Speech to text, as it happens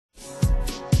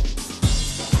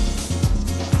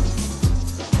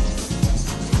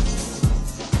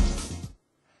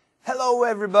Hello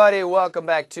everybody, welcome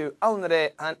back to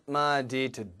오늘의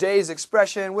한마디, today's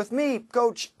expression with me,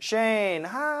 Coach Shane.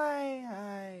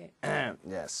 Hi.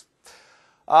 Yes.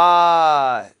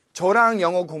 저랑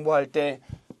영어 공부할 때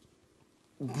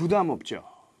부담 없죠?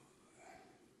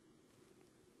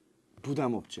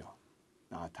 부담 없죠?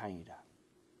 다행이다.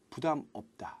 부담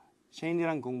없다.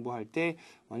 셰인이랑 공부할 때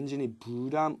완전히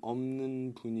부담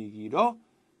없는 분위기로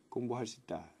공부할 수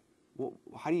있다. Well,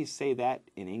 how do you say that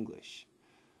in English?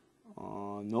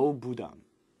 No 부담,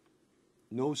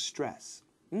 no stress.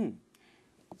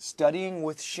 Studying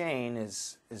with Shane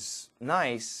is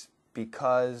nice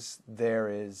because there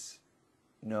is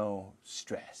no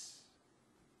stress.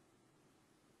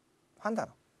 한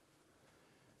단어.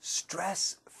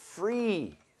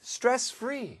 Stress-free.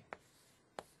 Stress-free.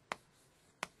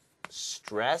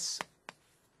 Stress-free.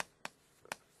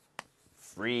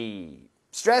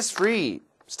 Stress-free.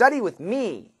 Study with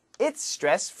me. It's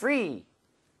stress-free.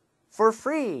 For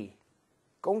free.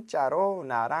 공짜로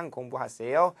나랑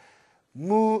공부하세요.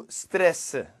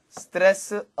 무스트레스.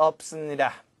 스트레스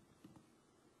없습니다.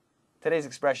 Today's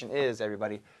expression is,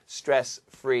 everybody,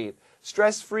 stress-free.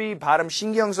 Stress-free 발음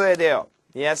신경 써야 돼요.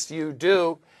 Yes, you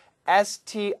do.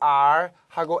 STR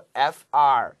하고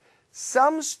FR.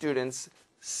 Some students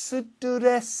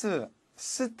스트레스.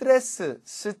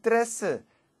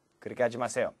 그렇게 하지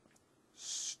마세요.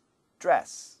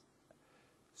 Stress.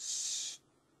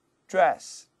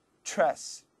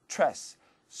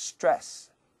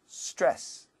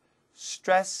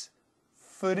 Stress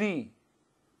free.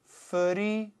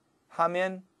 free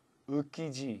하면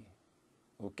웃기지.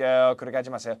 웃겨요. 그렇게 하지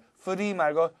마세요. free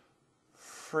말고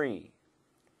free.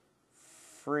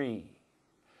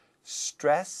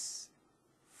 stress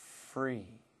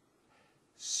free.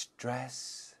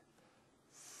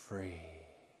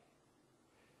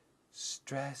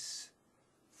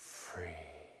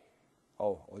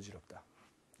 어지럽다.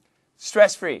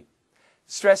 Stress free.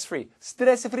 Stress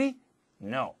free?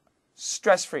 No.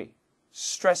 Stress free.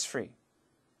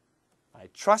 I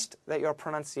trust that your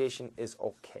pronunciation is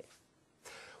okay.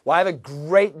 Well, I have a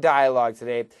great dialogue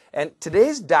today. And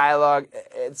today's dialogue,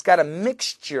 it's got a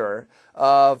mixture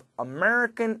of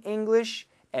American English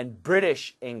and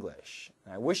British English.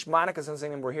 I wish Monica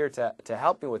선생님 were here to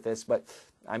help me with this, but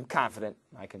I'm confident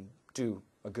I can do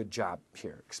a good job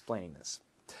here explaining this.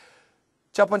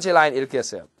 첫 번째 라인 이렇게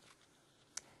했어요.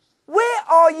 Where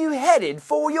are you headed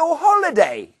for your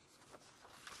holiday?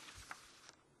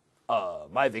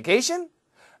 My vacation?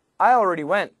 I already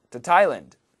went to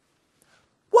Thailand.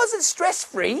 Was it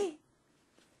stress-free?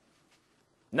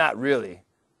 Not really.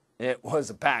 It was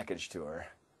a package tour.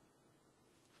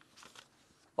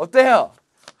 어때요?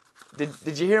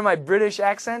 Did you hear my British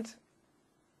accent?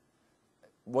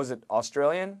 Was it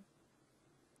Australian?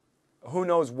 Who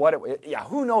knows what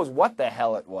who knows what the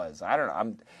hell it was? I don't know.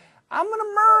 I'm an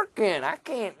American. I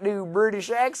can't do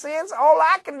British accents. All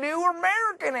I can do are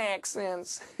American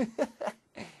accents.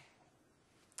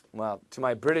 Well, to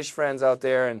my British friends out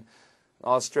there and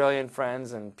Australian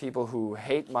friends and people who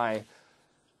hate my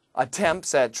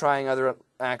attempts at trying other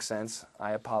accents,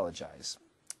 I apologize.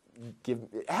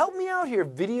 Help me out here.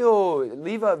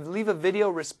 Leave a video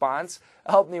response.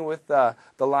 Help me with the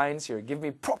lines here. Give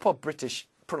me proper British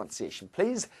pronunciation,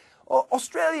 please.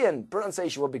 Australian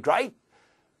pronunciation would be great.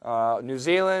 New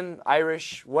Zealand,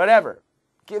 Irish, whatever.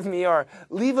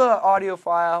 Leave an audio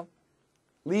file.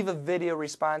 Leave a video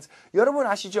response. 여러분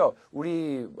아시죠?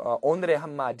 우리 오늘의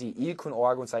한마디 이익훈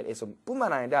어학원 사이트에서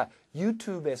뿐만 아니라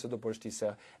유튜브에서도 볼 수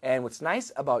있어요. And what's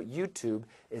nice about YouTube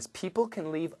is people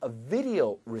can leave a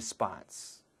video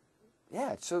response.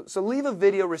 Yeah, so leave a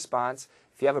video response.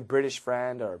 If you have a British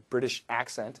friend or a British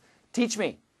accent, teach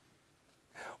me.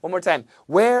 One more time.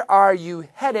 Where are you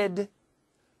headed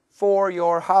for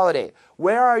your holiday?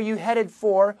 Where are you headed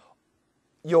for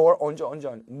your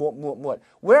what?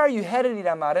 Where are you headed?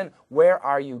 이란 말은 where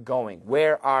are you going?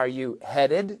 Where are you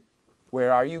headed?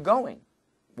 Where are you going?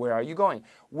 Where are you going?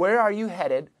 Where are you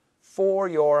headed for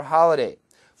your holiday?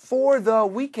 For the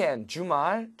weekend,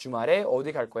 주말에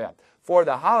어디 갈 거야? For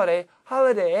the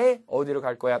holiday에 어디로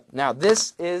갈 거야? Now,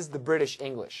 this is the British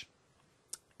English.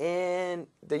 In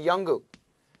the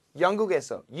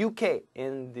영국에서, UK,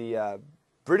 in the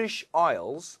British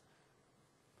Isles,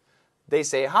 they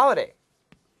say holiday.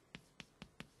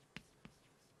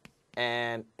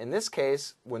 And in this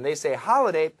case, when they say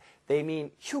holiday, they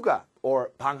mean 휴가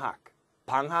or 방학.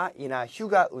 방학이나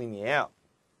휴가 의미예요.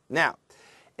 Now,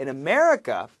 in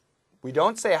America, we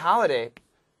don't say holiday,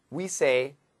 we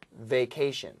say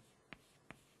vacation.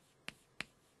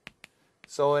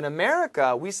 So in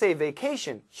America, we say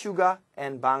vacation, 휴가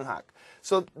and 방학.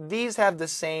 So these have the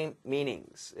same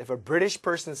meanings. If a British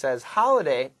person says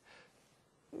holiday,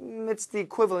 it's the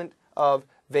equivalent of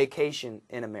vacation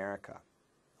in America.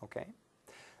 Okay?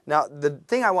 Now, the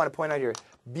thing I want to point out here,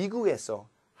 미국에서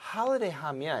holiday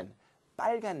하면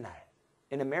빨간 날.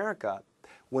 In America,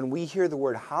 when we hear the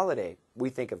word holiday, we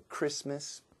think of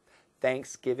Christmas,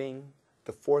 Thanksgiving,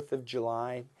 the 4th of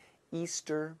July,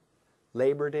 Easter,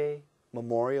 Labor Day,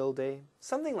 Memorial Day,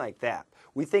 something like that.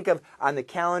 We think of, on the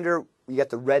calendar, you got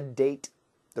the red date,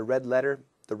 the red letter,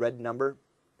 the red number.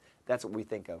 That's what we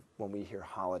think of when we hear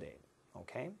holiday.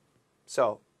 Okay?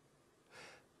 So,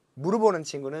 물어보는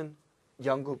친구는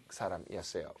영국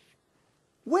사람이었어요.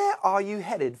 Where are you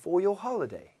headed for your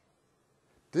holiday?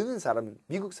 듣는 사람은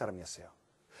미국 사람이었어요.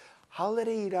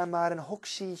 holiday이란 말은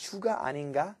혹시 휴가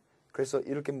아닌가? 그래서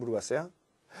이렇게 물어봤어요.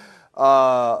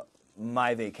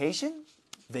 My vacation?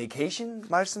 Vacation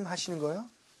말씀하시는 거예요?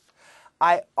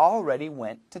 I already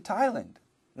went to Thailand.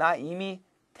 나 이미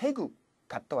태국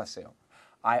갔다 왔어요.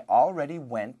 I already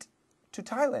went to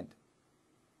Thailand.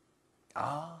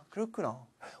 아, 그렇구나.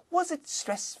 Was it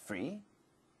stress-free?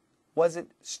 Was it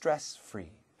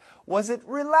stress-free? Was it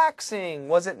relaxing?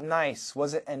 Was it nice?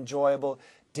 Was it enjoyable?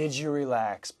 Did you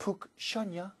relax? 푹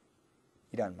쉬었냐?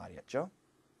 이란 말이었죠.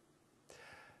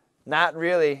 Not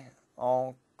really.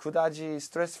 그다지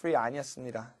stress-free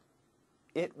아니었습니다.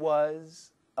 It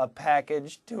was a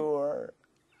package tour.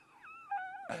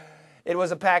 It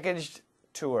was a packaged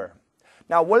tour.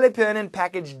 Now, 원래 표현은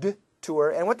packaged tour,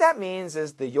 and what that means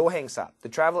is the 여행사, the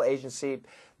travel agency,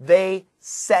 they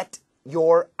set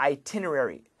your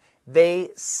itinerary.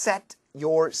 They set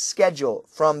your schedule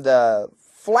from the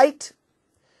flight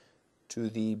to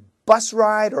the bus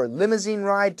ride or limousine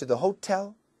ride to the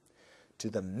hotel, to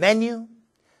the menu,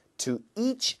 to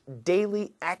each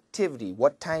daily activity.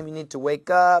 What time you need to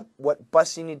wake up, what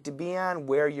bus you need to be on,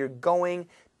 where you're going,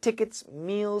 tickets,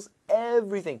 meals,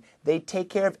 everything. They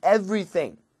take care of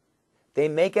everything. They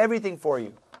make everything for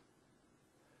you.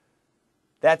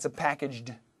 That's a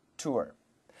packaged tour.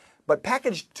 But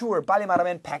packaged tour, 빨리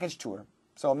말하면 package tour.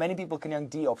 So many people 그냥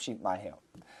D 없이 말해요.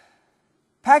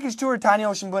 Package tour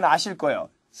다녀오신 분 아실 거예요.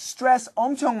 Stress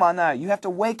엄청 많아. You have to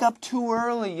wake up too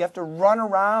early. You have to run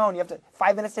around. You have to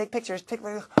 5 minutes take pictures.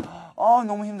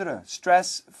 너무 힘들어요.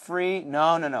 Stress free?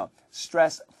 No.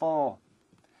 Stressful.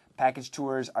 Package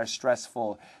tours are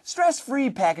stressful. Stress-free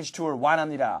package tour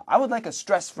원합니다. I would like a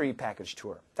stress-free package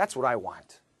tour. That's what I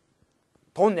want.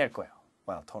 돈 낼 거예요.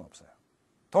 Well, 돈 없어요.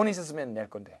 돈 있었으면 낼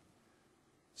건데.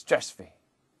 Stress-free.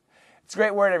 It's a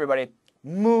great word, everybody.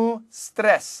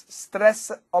 무스트레스.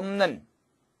 스트레스 없는.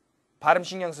 발음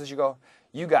신경 쓰시고.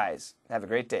 You guys have a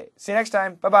great day. See you next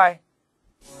time. Bye-bye.